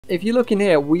if you look in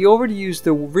here, we already used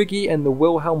the Riggy and the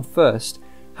Wilhelm first.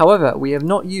 However, we have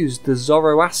not used the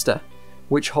Zoroaster,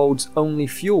 which holds only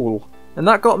fuel. And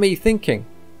that got me thinking.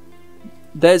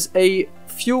 There's a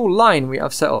fuel line we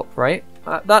have set up, right?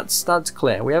 That's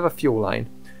clear. We have a fuel line.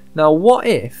 Now, what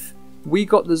if we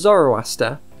got the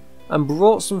Zoroaster and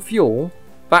brought some fuel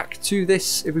back to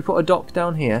this, if we put a dock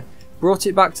down here, brought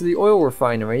it back to the oil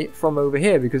refinery from over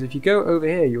here? Because if you go over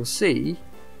here, you'll see,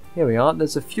 here we are,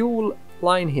 there's a fuel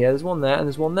line here, there's one there, and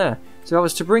there's one there. So if I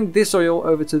was to bring this oil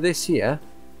over to this here,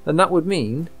 then that would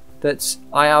mean that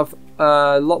I have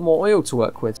a lot more oil to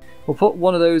work with. We'll put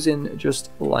one of those in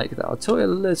just like that. I'll tilt it a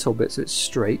little bit so it's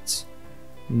straight.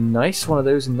 Nice, one of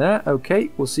those in there.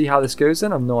 Okay, we'll see how this goes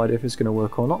then. I've no idea if it's going to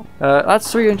work or not.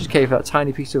 That's 300k for that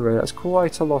tiny piece of road. That's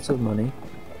quite a lot of money.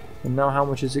 And now how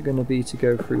much is it going to be to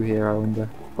go through here, I wonder?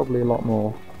 Probably a lot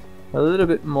more. A little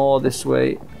bit more this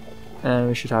way. And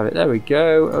we should have it. There we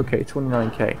go. Okay,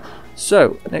 29k.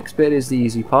 So, next bit is the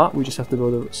easy part. We just have to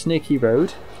build a snaky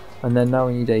road. And then now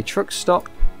we need a truck stop.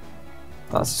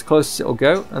 That's as close as it'll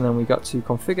go. And then we got to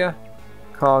configure,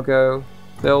 cargo,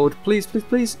 build. Please, please,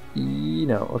 please.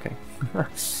 No, okay.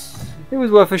 It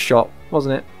was worth a shot,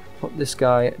 wasn't it? Put this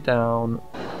guy down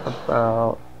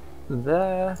about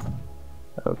there.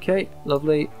 Okay,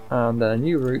 lovely. And then a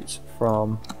new route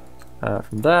from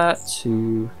there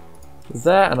to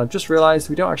there. And I've just realised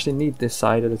we don't actually need this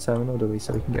side of the terminal, do we?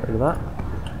 So we can get rid of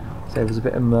that. Save us a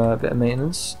bit of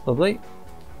maintenance. Lovely.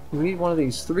 We need one of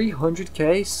these.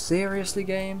 300k? Seriously,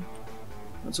 game?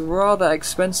 That's rather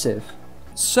expensive.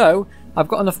 So, I've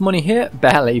got enough money here.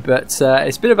 Barely, but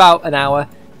it's been about an hour.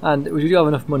 And we do have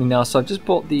enough money now. So I've just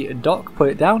bought the dock, put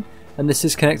it down. And this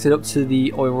is connected up to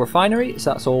the oil refinery.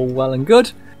 So that's all well and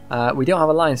good. We don't have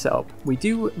a line set up. We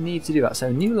do need to do that.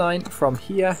 So new line from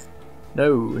here.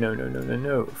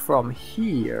 No. From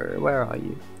here. Where are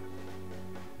you?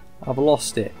 I've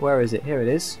lost it. Where is it? Here it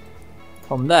is.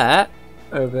 From there.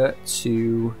 Over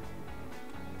to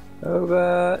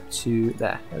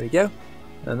there. There we go.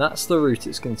 And that's the route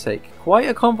it's going to take. Quite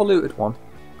a convoluted one,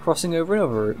 crossing over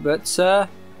another route. But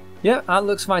yeah, that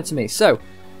looks fine to me. So,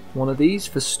 one of these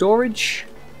for storage.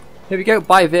 Here we go.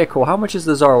 Buy vehicle. How much is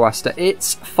the Zoroaster?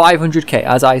 It's 500k,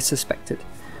 as I suspected.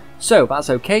 So that's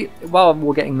okay. While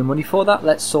we're getting the money for that,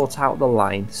 let's sort out the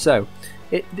line. So,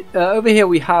 over here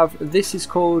we have, this is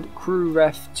called Crew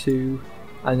Ref 2.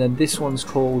 And then this one's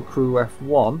called Crew Ref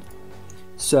 1.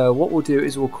 So what we'll do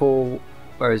is we'll call,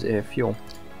 where is it here, fuel.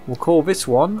 We'll call this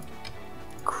one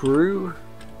Crew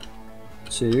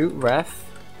 2 Ref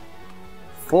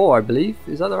 4, I believe.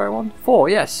 Is that the right one? 4,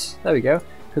 yes. There we go.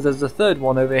 Because there's a third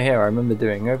one over here I remember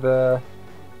doing. Over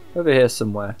here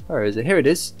somewhere. Where is it? Here it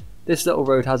is. This little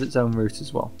road has its own route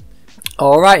as well.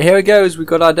 Alright, here it goes. We've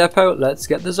got our depot. Let's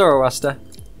get the Zoroaster.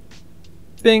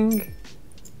 Bing.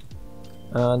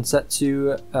 And set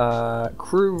to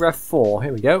Crew Ref 4.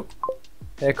 Here we go.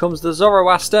 Here comes the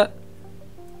Zoroaster.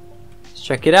 Let's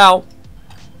check it out.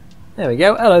 There we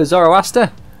go. Hello,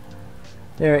 Zoroaster.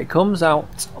 Here it comes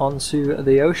out onto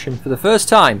the ocean for the first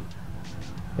time.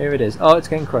 Here it is. Oh, it's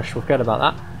getting crushed. We'll forget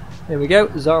about that. Here we go.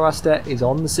 Zoroaster is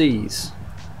on the seas.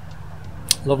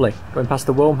 Lovely. Going past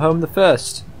the Wilhelm the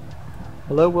First.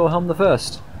 Hello, Wilhelm the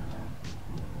First.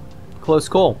 Close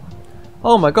call.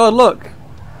 Oh my god, look!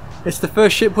 It's the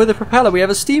first ship with a propeller. We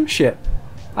have a steamship.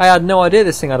 I had no idea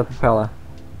this thing had a propeller.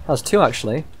 That's 2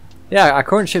 actually. Yeah, our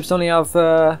current ships only have what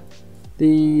are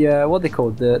they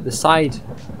called? The side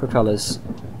propellers.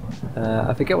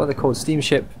 I forget what they're called.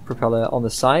 Steamship propeller on the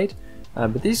side.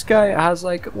 But this guy has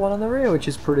like one on the rear, which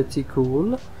is pretty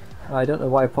cool. I don't know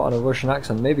why I put on a Russian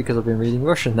accent. Maybe because I've been reading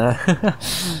Russian there.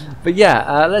 But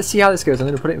yeah, let's see how this goes. I'm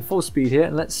going to put it in full speed here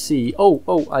and let's see. Oh,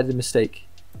 I did a mistake.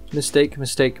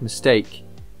 Mistake.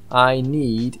 I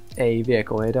need a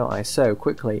vehicle here, don't I? So,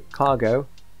 quickly, cargo,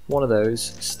 one of those,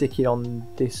 stick it on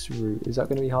this route. Is that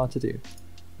going to be hard to do?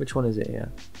 Which one is it here?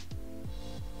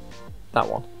 That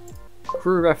one.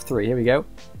 Crew Ref 3, here we go.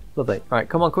 Lovely. Right,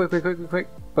 come on, quick.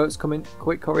 Boat's coming.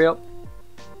 Quick, hurry up.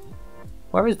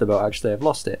 Where is the boat, actually? I've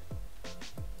lost it.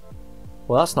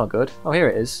 Well, that's not good. Oh, here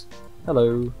it is.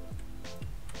 Hello.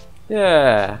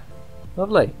 Yeah.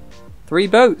 Lovely. 3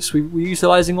 boats. We're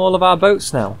utilising all of our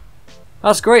boats now.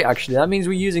 That's great, actually. That means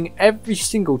we're using every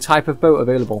single type of boat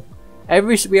available.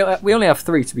 We only have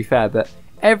 3 to be fair, but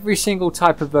every single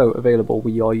type of boat available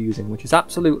we are using, which is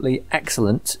absolutely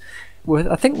excellent.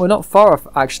 I think we're not far off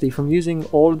actually from using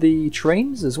all the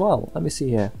trains as well. Let me see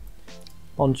here.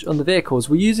 On the vehicles,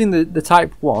 we're using the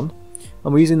Type 1,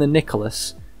 and we're using the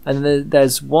Nicholas, and then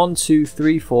there's 1, 2,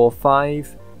 3, 4,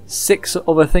 5, 6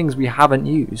 other things we haven't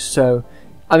used. So,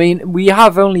 I mean, we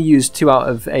have only used 2 out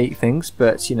of 8 things,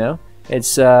 but you know.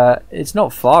 it's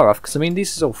not far off, because I mean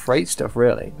this is all freight stuff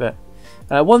really. But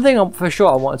one thing for sure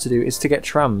I wanted to do is to get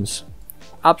trams.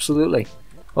 Absolutely.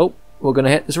 Oh, we're gonna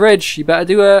hit this ridge. You better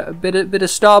do a bit of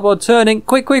starboard turning.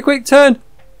 Quick, quick, quick, turn!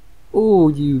 Oh,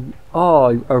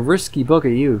 a risky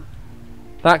bugger, you.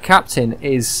 That captain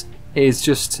is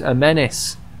just a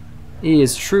menace. He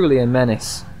is truly a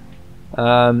menace.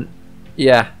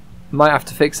 Yeah, might have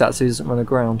to fix that so he doesn't run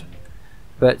aground.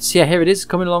 But yeah, here it is,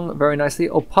 coming along very nicely.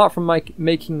 Apart from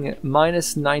making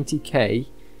minus 90k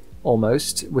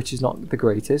almost, which is not the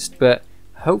greatest, but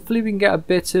hopefully we can get a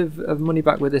bit of money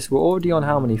back with this. We're already on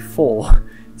how many? 4.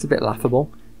 It's a bit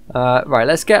laughable. Right,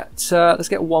 let's get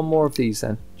one more of these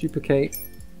then. Duplicate.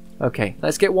 Okay,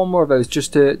 let's get one more of those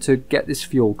just to get this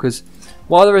fuel, because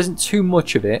while there isn't too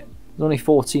much of it, there's only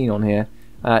 14 on here.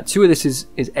 2 of this is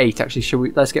 8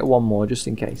 actually. Let's get one more just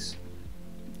in case.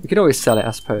 We can always sell it,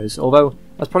 I suppose. Although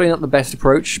that's probably not the best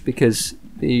approach, because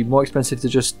it'd be more expensive to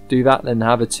just do that than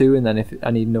have a 2, and then if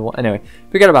I need no. Anyway,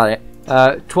 forget about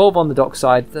it. 12 on the dock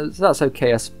side. That's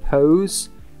okay, I suppose.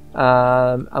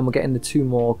 And we're getting the 2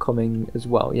 more coming as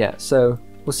well. Yeah. So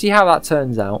we'll see how that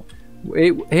turns out.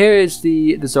 Here is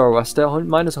the Zoroaster,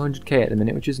 minus 100k at the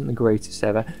minute, which isn't the greatest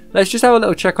ever. Let's just have a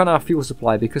little check on our fuel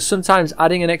supply, because sometimes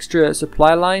adding an extra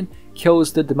supply line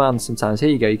kills the demand sometimes. Here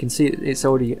you go, you can see it's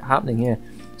already happening here.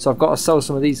 So I've got to sell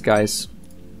some of these guys,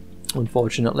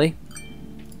 unfortunately.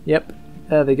 Yep,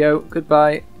 there they go,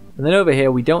 goodbye. And then over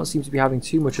here we don't seem to be having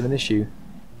too much of an issue.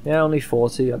 Yeah, only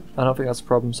 40, I don't think that's a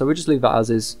problem. So we'll just leave that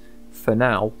as is for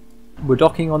now. We're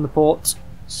docking on the port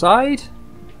side,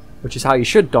 which is how you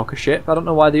should dock a ship. I don't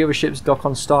know why the other ships dock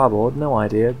on starboard, no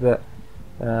idea, but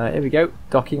here we go,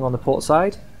 docking on the port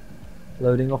side,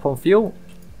 loading up on fuel.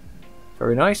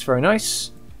 Very nice, very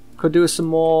nice. Could do with some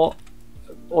more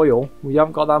oil. We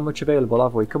haven't got that much available,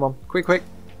 have we? Come on, quick, quick.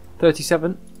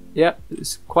 37, yeah,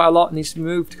 it's quite a lot, needs to be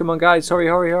moved. Come on guys, hurry,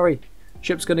 hurry, hurry.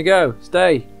 Ship's gonna go,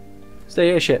 stay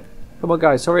here ship. Come on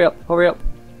guys, hurry up, hurry up.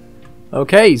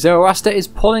 Okay, Zoroaster is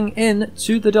pulling in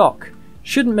to the dock.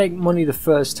 Shouldn't make money the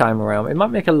first time around. It might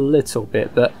make a little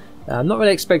bit, but I'm not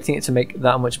really expecting it to make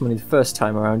that much money the first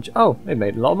time around. Oh, it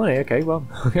made a lot of money. Okay, well,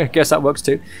 I guess that works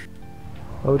too.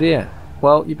 Oh dear.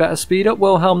 Well, you better speed up,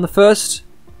 Wilhelm the First.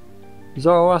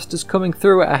 Zoroaster's coming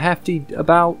through at a hefty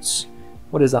about,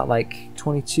 what is that, like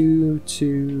 22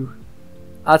 to...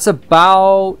 That's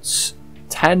about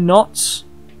 10 knots.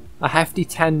 A hefty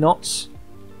 10 knots.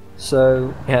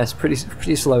 So, yeah, it's pretty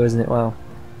slow, isn't it? Wow.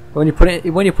 When you put it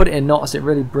in knots, it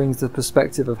really brings the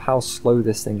perspective of how slow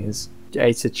this thing is.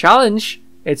 It's a challenge.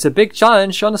 It's a big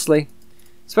challenge, honestly,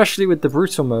 especially with the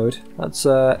brutal mode. That's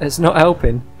it's not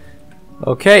helping.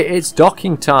 Okay, it's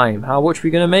docking time. How much are we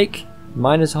gonna make?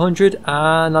 Minus 100,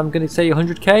 and I'm gonna say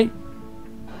 100k.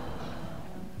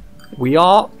 We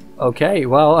are okay.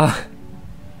 Well,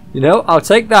 you know, I'll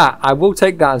take that. I will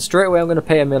take that, and straight away I'm gonna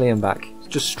pay $1 million back,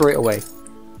 just straight away,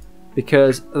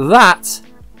 because that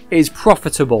is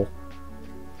profitable.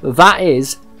 That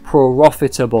is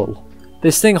profitable.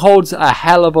 This thing holds a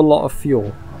hell of a lot of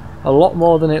fuel. A lot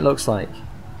more than it looks like.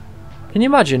 Can you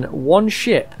imagine one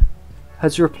ship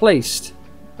has replaced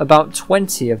about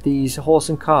 20 of these horse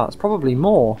and carts? Probably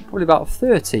more. Probably about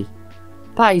 30.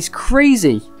 That is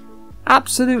crazy.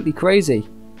 Absolutely crazy.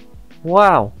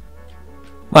 Wow.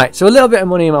 Right, so a little bit of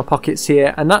money in my pockets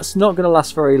here, and that's not going to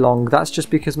last very long. That's just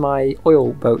because my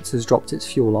oil boat has dropped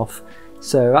its fuel off.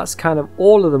 So that's kind of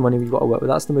all of the money we've got to work with.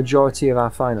 That's the majority of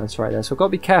our finance right there. So I've got to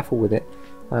be careful with it.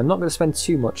 I'm not going to spend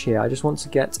too much here. I just want to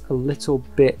get a little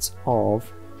bit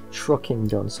of trucking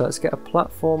done. So let's get a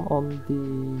platform on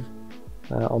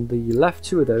the left,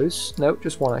 2 of those. No,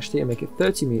 just 1 actually, and make it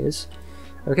 30 meters.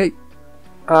 Okay.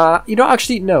 You know,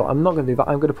 actually, no, I'm not going to do that.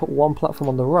 I'm going to put 1 platform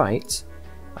on the right.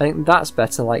 I think that's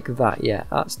better like that. Yeah,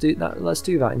 let's do that. Let's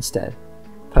do that instead.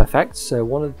 Perfect. So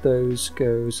one of those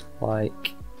goes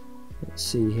like... Let's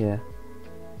see here.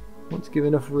 I want to give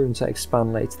enough room to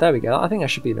expand later. There we go. I think that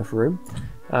should be enough room.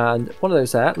 And one of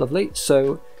those there. Lovely.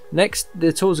 So next,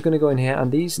 the tools are going to go in here,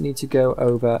 and these need to go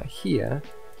over here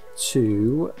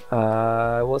to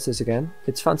what's this again?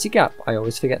 It's Fancy Gap. I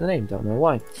always forget the name. Don't know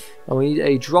why. And we need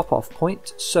a drop-off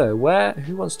point. So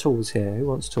who wants tools here? Who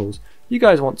wants tools? You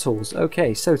guys want tools.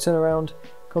 Okay. So turn around.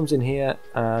 Comes in here,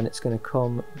 and it's going to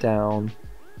come down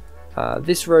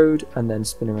this road, and then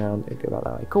spin around and go about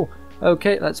that way. Cool.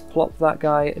 Okay, let's plop that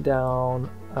guy down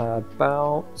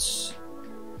about...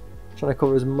 Trying to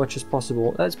cover as much as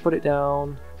possible. Let's put it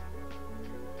down...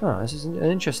 Oh, this is an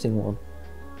interesting one.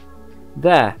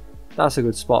 There. That's a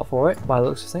good spot for it, by the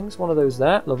looks of things. One of those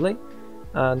there. Lovely.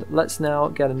 And let's now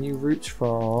get a new route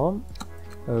from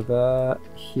over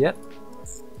here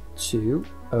to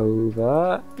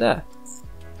over there.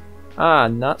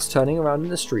 And that's turning around in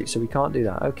the street, so we can't do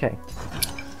that. Okay.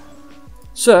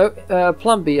 So,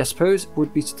 plan B, I suppose,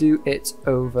 would be to do it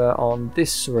over on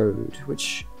this road,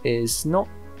 which is not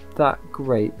that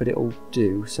great, but it'll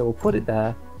do. So we'll put it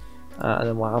there, and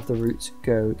then we'll have the route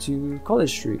go to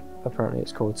College Street, apparently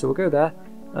it's called. So we'll go there,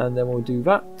 and then we'll do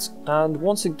that. And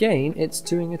once again, it's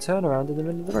doing a turnaround in the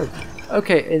middle of the road.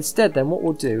 Okay, instead then, what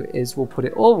we'll do is we'll put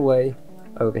it all the way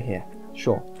over here.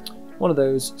 Sure. One of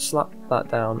those, slap that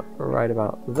down right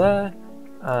about there.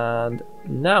 And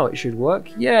now it should work.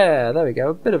 Yeah, there we go.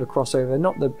 A bit of a crossover.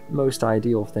 Not the most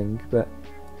ideal thing, but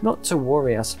not to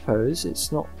worry, I suppose.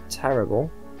 It's not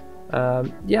terrible.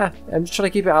 Yeah, I'm just trying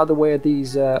to keep it out of the way of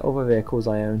these other vehicles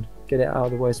I own. Get it out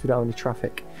of the way so we don't have any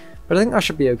traffic. But I think that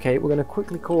should be okay. We're going to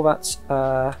quickly call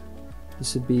that...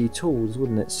 this would be tools,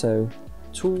 wouldn't it? So,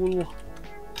 tool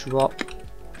drop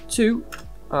 2.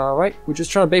 Alright, we're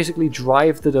just trying to basically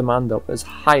drive the demand up as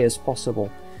high as possible.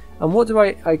 And what do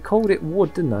I called it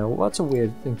wood, didn't I? Well, that's a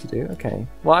weird thing to do. Okay.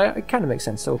 Well, it kind of makes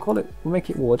sense. So we'll make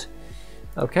it wood.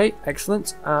 Okay,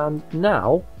 excellent. And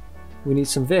now we need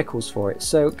some vehicles for it.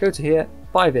 So go to here,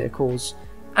 buy vehicles,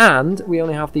 and we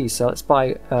only have these. So let's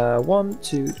buy 1,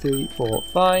 2, 3, 4,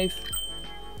 5,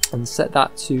 and set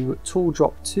that to tool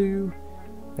drop 2.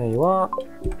 There you are.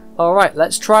 Alright,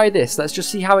 let's try this. Let's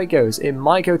just see how it goes. It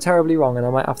might go terribly wrong and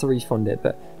I might have to refund it,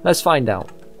 but let's find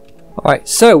out. Alright,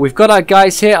 so we've got our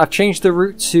guys here. I've changed the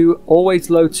route to always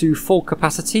load to full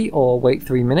capacity or wait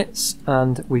 3 minutes.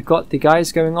 And we've got the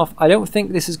guys going off. I don't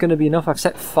think this is going to be enough. I've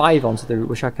set 5 onto the route,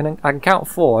 which I can count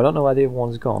 4. I don't know where the other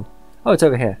one's gone. Oh, it's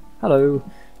over here. Hello.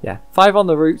 Yeah, 5 on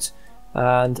the route.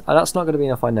 And that's not going to be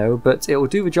enough, I know. But it will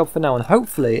do the job for now. And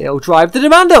hopefully it'll drive the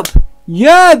demand up.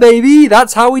 Yeah, baby.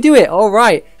 That's how we do it.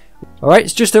 Alright. Alright,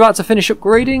 it's just about to finish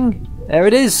upgrading. There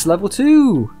it is. Level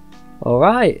 2.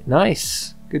 Alright,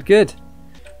 nice. Good, good.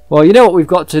 Well, you know what we've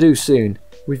got to do soon?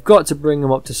 We've got to bring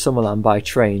them up to Summerland by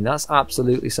train. That's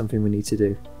absolutely something we need to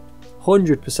do.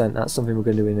 100% that's something we're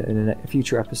going to do in a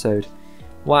future episode.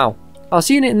 Wow. I'll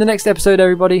see you in the next episode,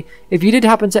 everybody. If you did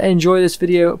happen to enjoy this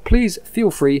video, please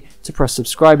feel free to press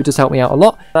subscribe. It does help me out a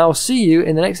lot. And I'll see you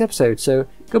in the next episode. So,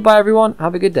 goodbye, everyone.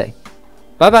 Have a good day.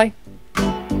 Bye-bye.